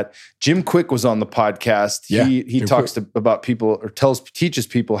like that. Jim Quick was on the podcast. He talks about people or teaches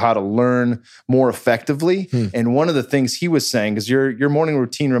people how to learn more effectively. And one of the things he was saying is your morning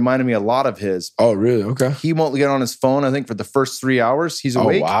routine reminded me a lot of his. Oh, really? Okay. He won't get on his phone, I think, for the first 3 hours. He's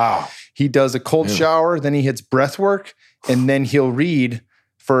awake. Oh, wow. He does a cold shower, then he hits breath work, and then he'll read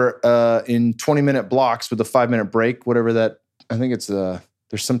for in 20-minute blocks with a 5-minute break, whatever that, I think it's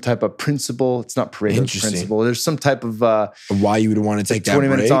there's some type of principle. It's not Pareto's principle. There's some type of why you would want to take that 20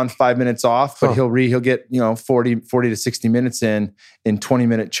 minutes on, 5 minutes off. But he'll get 40 to 60 minutes in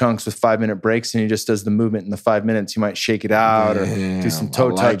 20-minute chunks with 5-minute breaks, and he just does the movement in the 5 minutes. He might shake it out or do some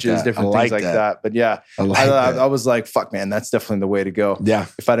toe touches, different things like that. But I was like, fuck, man, that's definitely the way to go. Yeah.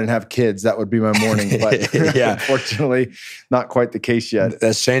 If I didn't have kids, that would be my morning. But unfortunately, not quite the case yet.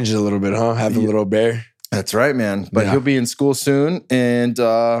 That's changing a little bit, huh? Having a little bear. That's right, man. But he'll be in school soon, and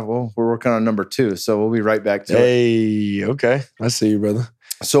we're working on number 2, so we'll be right back to it. Hey, okay. I see you, brother.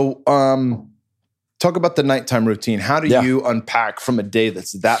 So talk about the nighttime routine. How do you unpack from a day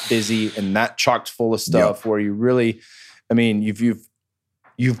that's that busy and that chocked full of stuff where you really,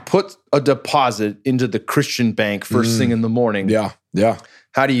 you've put a deposit into the Christian bank first thing in the morning. Yeah.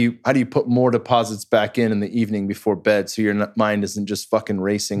 How do you put more deposits back in the evening before bed so your mind isn't just fucking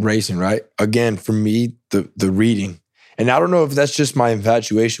racing? Racing, right? Again, for me, the reading. And I don't know if that's just my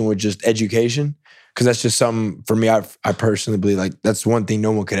infatuation with just education, because that's just something, for me, I personally believe like that's one thing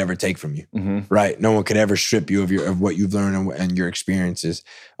no one could ever take from you, right? No one could ever strip you of what you've learned and your experiences.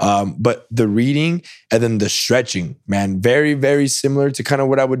 But the reading and then the stretching, man, very, very similar to kind of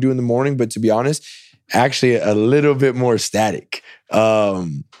what I would do in the morning, but to be honest, actually a little bit more static.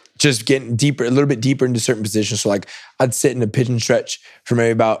 just getting deeper, a little bit deeper into certain positions. So like I'd sit in a pigeon stretch for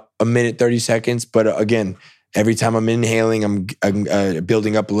maybe about a minute, 30 seconds. But again, every time I'm inhaling, I'm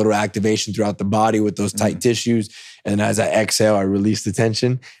building up a little activation throughout the body with those tight tissues. And as I exhale, I release the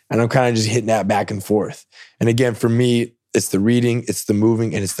tension. And I'm kind of just hitting that back and forth. And again, for me, it's the reading, it's the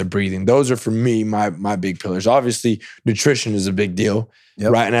moving, and it's the breathing. Those are, for me, my big pillars. Obviously, nutrition is a big deal,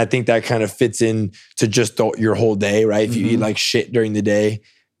 right? And I think that kind of fits in to just your whole day, right? If you eat like shit during the day,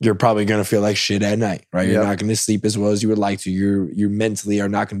 you're probably going to feel like shit at night, right? You're not going to sleep as well as you would like to. You mentally are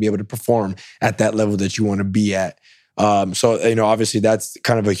not going to be able to perform at that level that you want to be at. So, obviously that's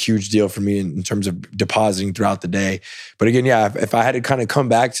kind of a huge deal for me in terms of depositing throughout the day. But again, if I had to kind of come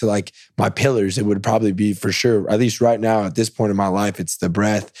back to like my pillars, it would probably be for sure, at least right now at this point in my life, it's the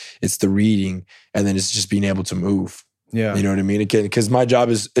breath, it's the reading, and then it's just being able to move. Yeah. You know what I mean? Again, because my job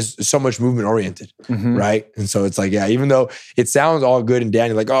is so much movement oriented, right? And so it's like, even though it sounds all good and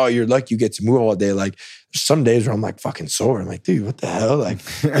dandy, like, oh, you're lucky you get to move all day. Like some days where I'm like fucking sore. I'm like, dude, what the hell? Like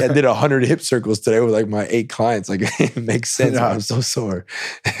I did 100 hip circles today with like my 8 clients. Like it makes sense. I'm so sore.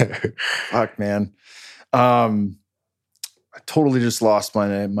 Fuck, man. I totally just lost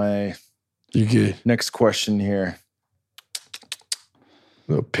my you good. Next question here.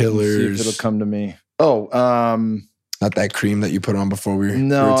 The pillars. Let's see if it'll come to me. Oh, not that cream that you put on before we were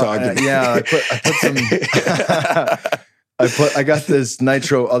talking. I put some. I got this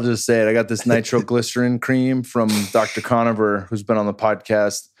nitro. I'll just say it. I got this nitroglycerin cream from Dr. Conover, who's been on the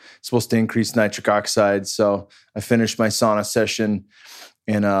podcast. It's supposed to increase nitric oxide. So I finished my sauna session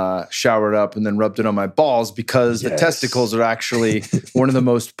and showered up and then rubbed it on my balls because the testicles are actually one of the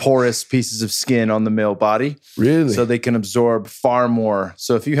most porous pieces of skin on the male body. Really? So they can absorb far more.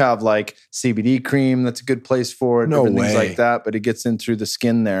 So if you have like CBD cream, that's a good place for it. No different way. Things like that, but it gets in through the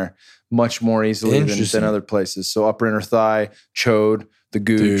skin there much more easily than other places. So upper inner thigh, chode, the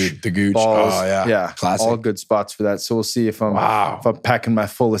gooch. Dude, the gooch. Balls, oh, yeah. Classic. All good spots for that. So we'll see if I'm packing my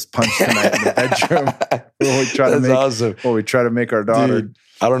fullest punch tonight in the bedroom. While we try to make our daughter. Dude,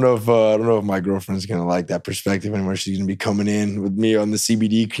 I don't know if my girlfriend's gonna like that perspective anymore. She's gonna be coming in with me on the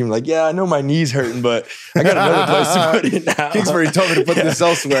CBD cream, like, yeah, I know my knee's hurting, but I got another place to put it now. Kingsbury told me to put this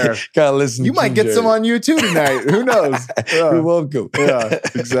elsewhere. Gotta listen. You might get some on you too tonight. Who knows? You're welcome. Yeah,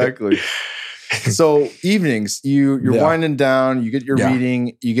 exactly. So evenings, you're winding down, you get your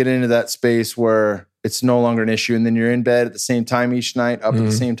reading, you get into that space where it's no longer an issue, and then you're in bed at the same time each night, up at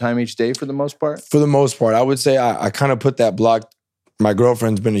the same time each day for the most part? For the most part. I would say I kind of put that block. My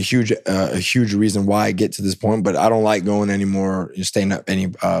girlfriend's been a huge reason why I get to this point, but I don't like going anymore, staying up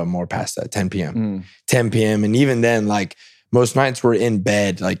any more past that 10 p.m. 10 p.m. And even then, like most nights we're in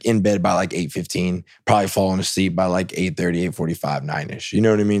bed by like 8:15, probably falling asleep by like 8:30, 8:45, 9-ish. You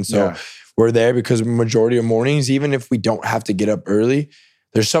know what I mean? So we're there because majority of mornings, even if we don't have to get up early,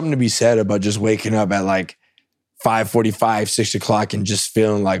 there's something to be said about just waking up at like 5:45, 6 o'clock and just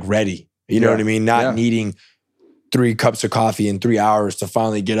feeling like ready. You know what I mean? Not needing 3 cups of coffee in 3 hours to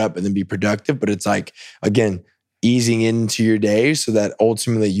finally get up and then be productive. But it's like, again, easing into your day so that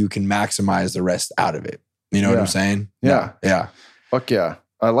ultimately you can maximize the rest out of it. You know what I'm saying? Yeah. Fuck yeah.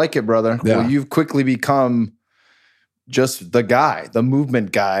 I like it, brother. Yeah. Well, you've quickly become just the guy, the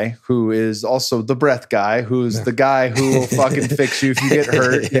movement guy, who is also the breath guy, who's the guy who will fucking fix you if you get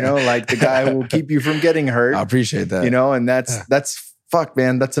hurt, you know, like the guy who will keep you from getting hurt. I appreciate that. You know, and that's fuck,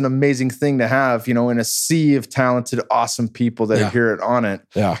 man, that's an amazing thing to have, you know, in a sea of talented, awesome people that are here on it.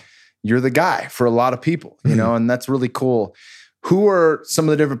 Yeah. You're the guy for a lot of people, you know, and that's really cool. Who are some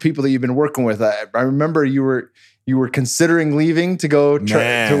of the different people that you've been working with? I remember you were considering leaving to go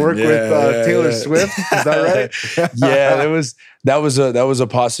to work with Taylor Swift. Is that right? that was a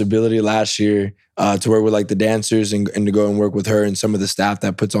possibility last year to work with like the dancers and to go and work with her and some of the staff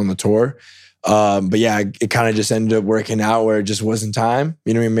that puts on the tour. But yeah, it kind of just ended up working out where it just wasn't time.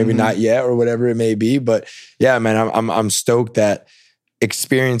 You know what I mean? Maybe not yet or whatever it may be. But yeah, man, I'm stoked that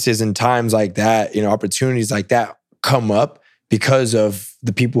experiences and times like that, you know, opportunities like that come up because of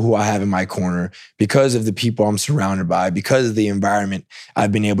the people who I have in my corner, because of the people I'm surrounded by, because of the environment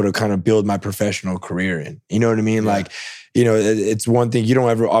I've been able to kind of build my professional career in. You know what I mean? Yeah. Like, you know, it's one thing you don't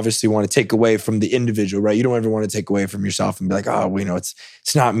ever obviously want to take away from the individual, right? You don't ever want to take away from yourself and be like, oh, well, you know, it's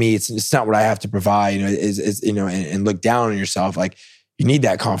not me. It's not what I have to provide, you know, is you know, and look down on yourself. Like, you need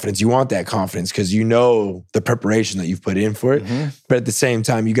that confidence. You want that confidence because you know the preparation that you've put in for it. But at the same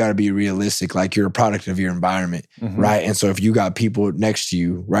time, you got to be realistic. Like, you're a product of your environment, right? And so if you got people next to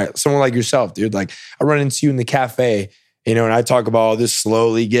you, right? Someone like yourself, dude, like I run into you in the cafe You know, and I talk about all this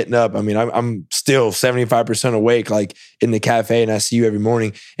slowly getting up. I mean, I'm still 75% awake, like in the cafe, and I see you every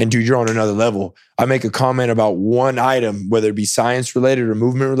morning. And dude, you're on another level. I make a comment about one item, whether it be science related or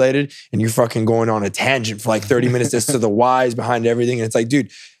movement related, and you're fucking going on a tangent for like 30 minutes as to the whys behind everything. And it's like,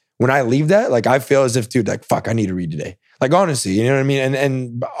 dude, when I leave that, like I feel as if, dude, like, fuck, I need to read today. Like, honestly, you know what I mean?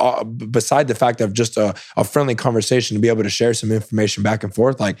 And beside the fact of just a friendly conversation to be able to share some information back and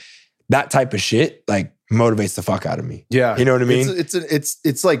forth, like that type of shit, like motivates the fuck out of me. Yeah. You know what I mean?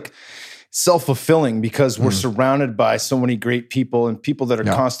 It's like self-fulfilling because we're surrounded by so many great people and people that are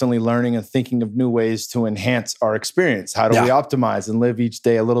constantly learning and thinking of new ways to enhance our experience. How do we optimize and live each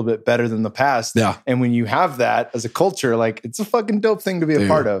day a little bit better than the past? Yeah. And when you have that as a culture, like it's a fucking dope thing to be a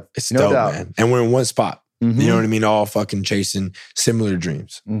part of. It's no doubt, man. And we're in one spot. You know what I mean? All fucking chasing similar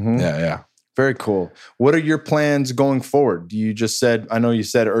dreams. Yeah. Very cool. What are your plans going forward? You just said, I know you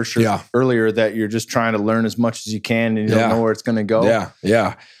said earlier that you're just trying to learn as much as you can and you don't know where it's going to go.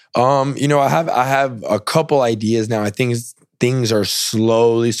 Yeah. You know, I have a couple ideas now. I think things are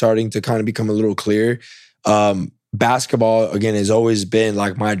slowly starting to kind of become a little clear. Basketball, again, has always been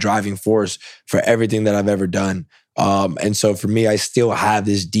like my driving force for everything that I've ever done. And so for me, I still have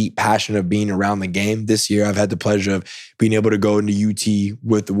this deep passion of being around the game. This year, I've had the pleasure of being able to go into UT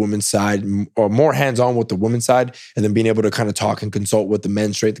with the women's side, or more hands-on with the women's side, and then being able to kind of talk and consult with the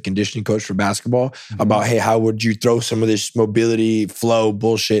men's strength and conditioning coach for basketball about, hey, how would you throw some of this mobility flow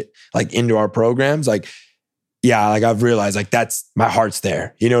bullshit like into our programs? Like, yeah, like I've realized like that's my heart's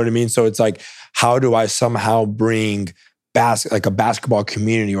there. You know what I mean? So it's like, how do I somehow bring like a basketball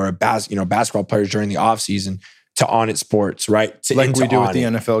community or basketball players during the off season to Onnit Sports, right? Like we do with the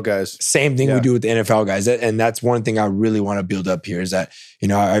NFL guys. Same thing we do with the NFL guys. And that's one thing I really want to build up here is that, you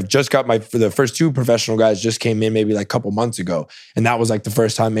know, I've just got for the first 2 professional guys just came in maybe like a couple months ago. And that was like the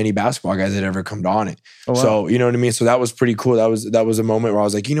first time any basketball guys had ever come to Onnit. Oh, wow. So, you know what I mean? So that was pretty cool. That was a moment where I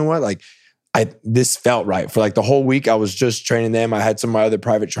was like, you know what? Like this felt right. For like the whole week, I was just training them. I had some of my other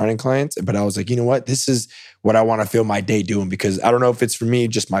private training clients, but I was like, you know what? This is what I want to fill my day doing, because I don't know if it's for me,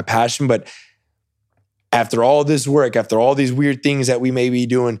 just my passion, but after all this work, after all these weird things that we may be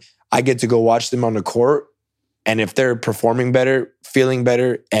doing, I get to go watch them on the court. And if they're performing better, feeling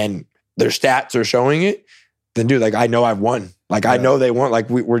better, and their stats are showing it, then dude, like I know I've won. Like I know they won. Like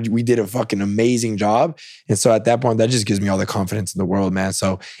we did a fucking amazing job. And so at that point, that just gives me all the confidence in the world, man.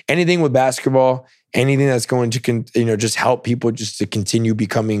 So anything with basketball, anything that's going to just help people just to continue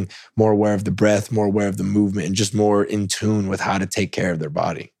becoming more aware of the breath, more aware of the movement, and just more in tune with how to take care of their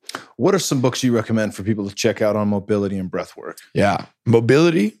body. What are some books you recommend for people to check out on mobility and breath work? Yeah.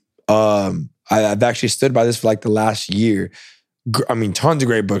 Mobility. I've actually stood by this for like the last year. I mean, tons of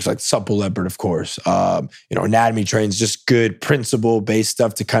great books like Supple Leopard, of course. Anatomy Trains, just good principle-based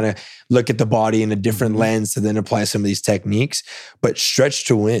stuff to kind of look at the body in a different lens to then apply some of these techniques. But Stretch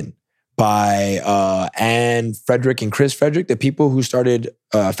to Win by Anne Frederick and Chris Frederick, the people who started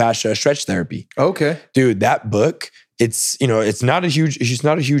fascia stretch therapy. Okay. Dude, that book, it's not a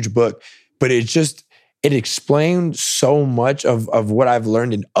huge book, but it explained so much of what I've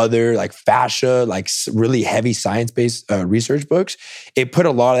learned in other like fascia, like really heavy science-based research books. It put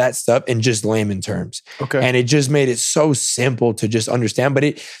a lot of that stuff in just layman terms. Okay. And it just made it so simple to just understand. But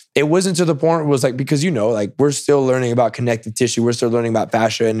it wasn't to the point where it was like, because, like we're still learning about connective tissue. We're still learning about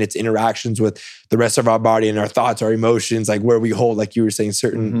fascia and its interactions with the rest of our body and our thoughts, our emotions, like where we hold, like you were saying,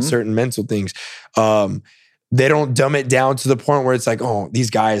 certain mental things. They don't dumb it down to the point where it's like, oh, these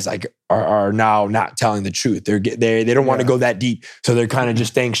guys like are now not telling the truth. They don't want to go that deep, so they're kind of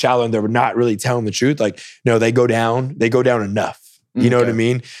just staying shallow and they're not really telling the truth. Like, no, they go down enough. You know what I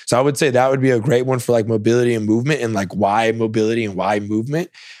mean? So I would say that would be a great one for like mobility and movement, and like why mobility and why movement.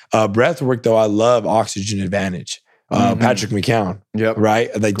 Breath work though, I love Oxygen Advantage. Patrick McKeown. Yep.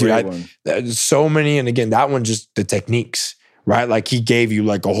 Right? Like, dude, there's so many, and again, that one just the techniques. Right? Like he gave you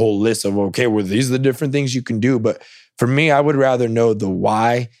like a whole list of, okay, well, these are the different things you can do. But for me, I would rather know the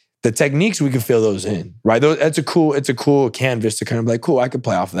why. The techniques, we can fill those in, right? It's a cool canvas to kind of be like, cool, I could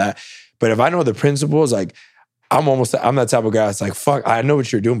play off of that. But if I know the principles, like I'm that type of guy that's like, fuck, I know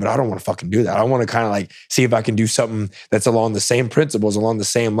what you're doing, but I don't want to fucking do that. I want to kind of like see if I can do something that's along the same principles, along the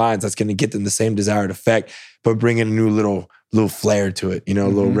same lines, that's going to get them the same desired effect, but bring in a new little flair to it, a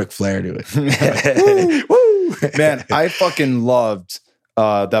little Ric Flair to it. Woo! Man, I fucking loved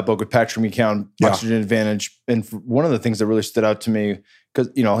that book with Patrick McKeown, Oxygen Advantage. And one of the things that really stood out to me, because,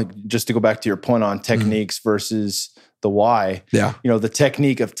 like just to go back to your point on techniques versus the why, the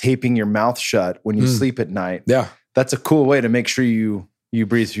technique of taping your mouth shut when you sleep at night. Yeah. That's a cool way to make sure you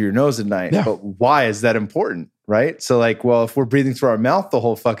breathe through your nose at night. Yeah. But why is that important? right? So like, well, if we're breathing through our mouth the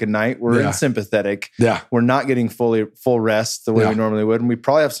whole fucking night, we're in sympathetic. Yeah. We're not getting full rest the way we normally would. And we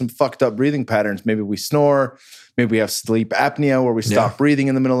probably have some fucked up breathing patterns. Maybe we snore. Maybe we have sleep apnea where we stop breathing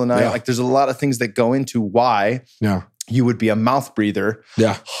in the middle of the night. Like there's a lot of things that go into why you would be a mouth breather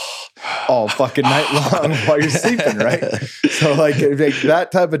all fucking night long while you're sleeping, right? So like that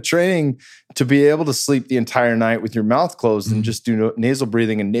type of training to be able to sleep the entire night with your mouth closed and just do nasal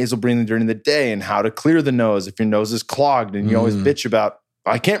breathing during the day and how to clear the nose if your nose is clogged and you always bitch about,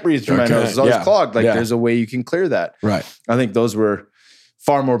 I can't breathe through my nose, it's always clogged. Like there's a way you can clear that. Right. I think those were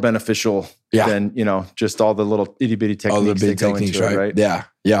far more beneficial than, just all the little itty bitty techniques. All the big techniques, right? Yeah.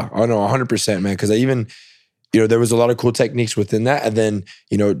 Yeah. I know 100%, man. Cause I even, there was a lot of cool techniques within that. And then,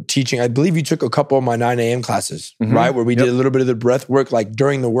 teaching, I believe you took a couple of my 9 a.m. classes, right? Where we did a little bit of the breath work, like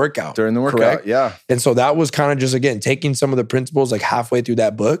during the workout. Correct? Yeah. And so that was kind of just, again, taking some of the principles like halfway through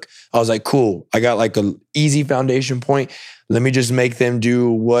that book. I was like, cool. I got like an easy foundation point. Let me just make them do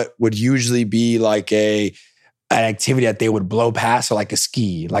what would usually be like an activity that they would blow past, so like a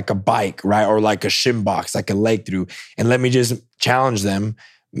ski, like a bike, right? Or like a shin box, like a leg through. And let me just challenge them.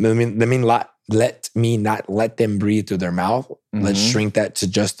 Let me not let them breathe through their mouth. Let's shrink that to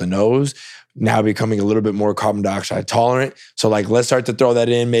just the nose. Now becoming a little bit more carbon dioxide tolerant. So like, let's start to throw that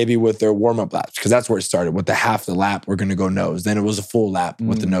in maybe with their warm-up laps, because that's where it started. With the half the lap, we're going to go nose. Then it was a full lap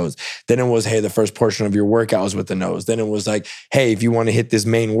with the nose. Then it was, hey, the first portion of your workout was with the nose. Then it was like, hey, if you want to hit this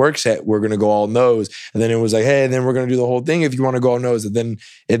main work set, we're going to go all nose. And then it was like, hey, then we're going to do the whole thing if you want to go all nose. And then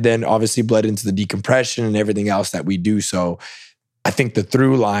it then obviously bled into the decompression and everything else that we do. So I think the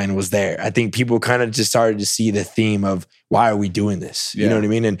through line was there. I think people kind of just started to see the theme of, why are we doing this? You know what I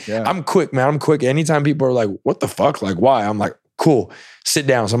mean? And I'm quick, man. I'm quick. Anytime people are like, what the fuck? Like, why? I'm like, cool, sit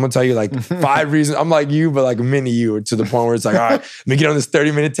down. So I'm going to tell you like 5 reasons. I'm like you, but like a mini you, to the point where it's like, all right, let me get on this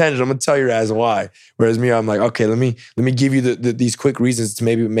 30-minute tangent. I'm going to tell your ass why. Whereas me, I'm like, okay, let me give you these quick reasons to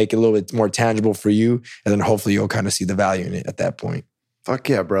maybe make it a little bit more tangible for you. And then hopefully you'll kind of see the value in it at that point. Fuck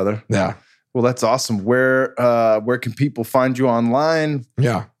yeah, brother. Yeah. Well, that's awesome. Where can people find you online?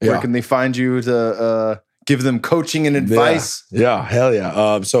 Yeah. Where can they find you to give them coaching and advice? Yeah, hell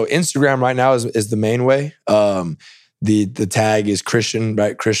yeah. So Instagram right now is the main way. The tag is Christian,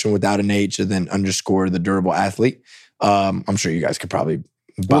 right? Christian without an H and then _ the durable athlete. I'm sure you guys could probably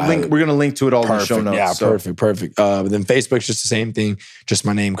we're going to link to it all in the show notes. Yeah, perfect. Then Facebook's just the same thing. Just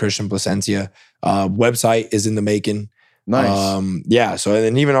my name, Christian Placencia. Website is in the making. Nice. So and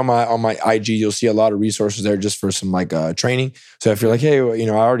then even on my IG, you'll see a lot of resources there just for some like training. So if you're like, hey, I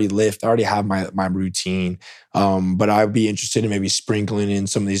already lift, I already have my routine, but I'd be interested in maybe sprinkling in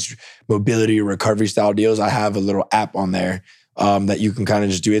some of these mobility or recovery style deals. I have a little app on there that you can kind of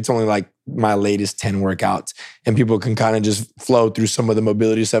just do. It's only like my latest 10 workouts, and people can kind of just flow through some of the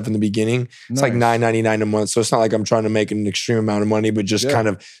mobility stuff in the beginning. It's like $9.99 a month. So it's not like I'm trying to make an extreme amount of money, but just kind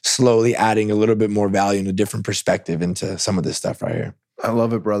of slowly adding a little bit more value and a different perspective into some of this stuff right here. I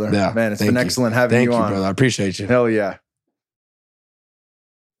love it, brother. Yeah, man, it's been excellent having you on. Thank you, brother. I appreciate you. Hell yeah.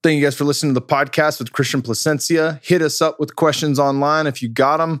 Thank you guys for listening to the podcast with Christian Placencia. Hit us up with questions online if you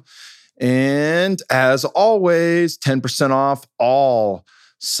got them. And as always, 10% off all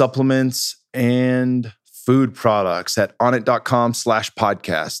supplements and food products at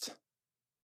onnit.com/podcast.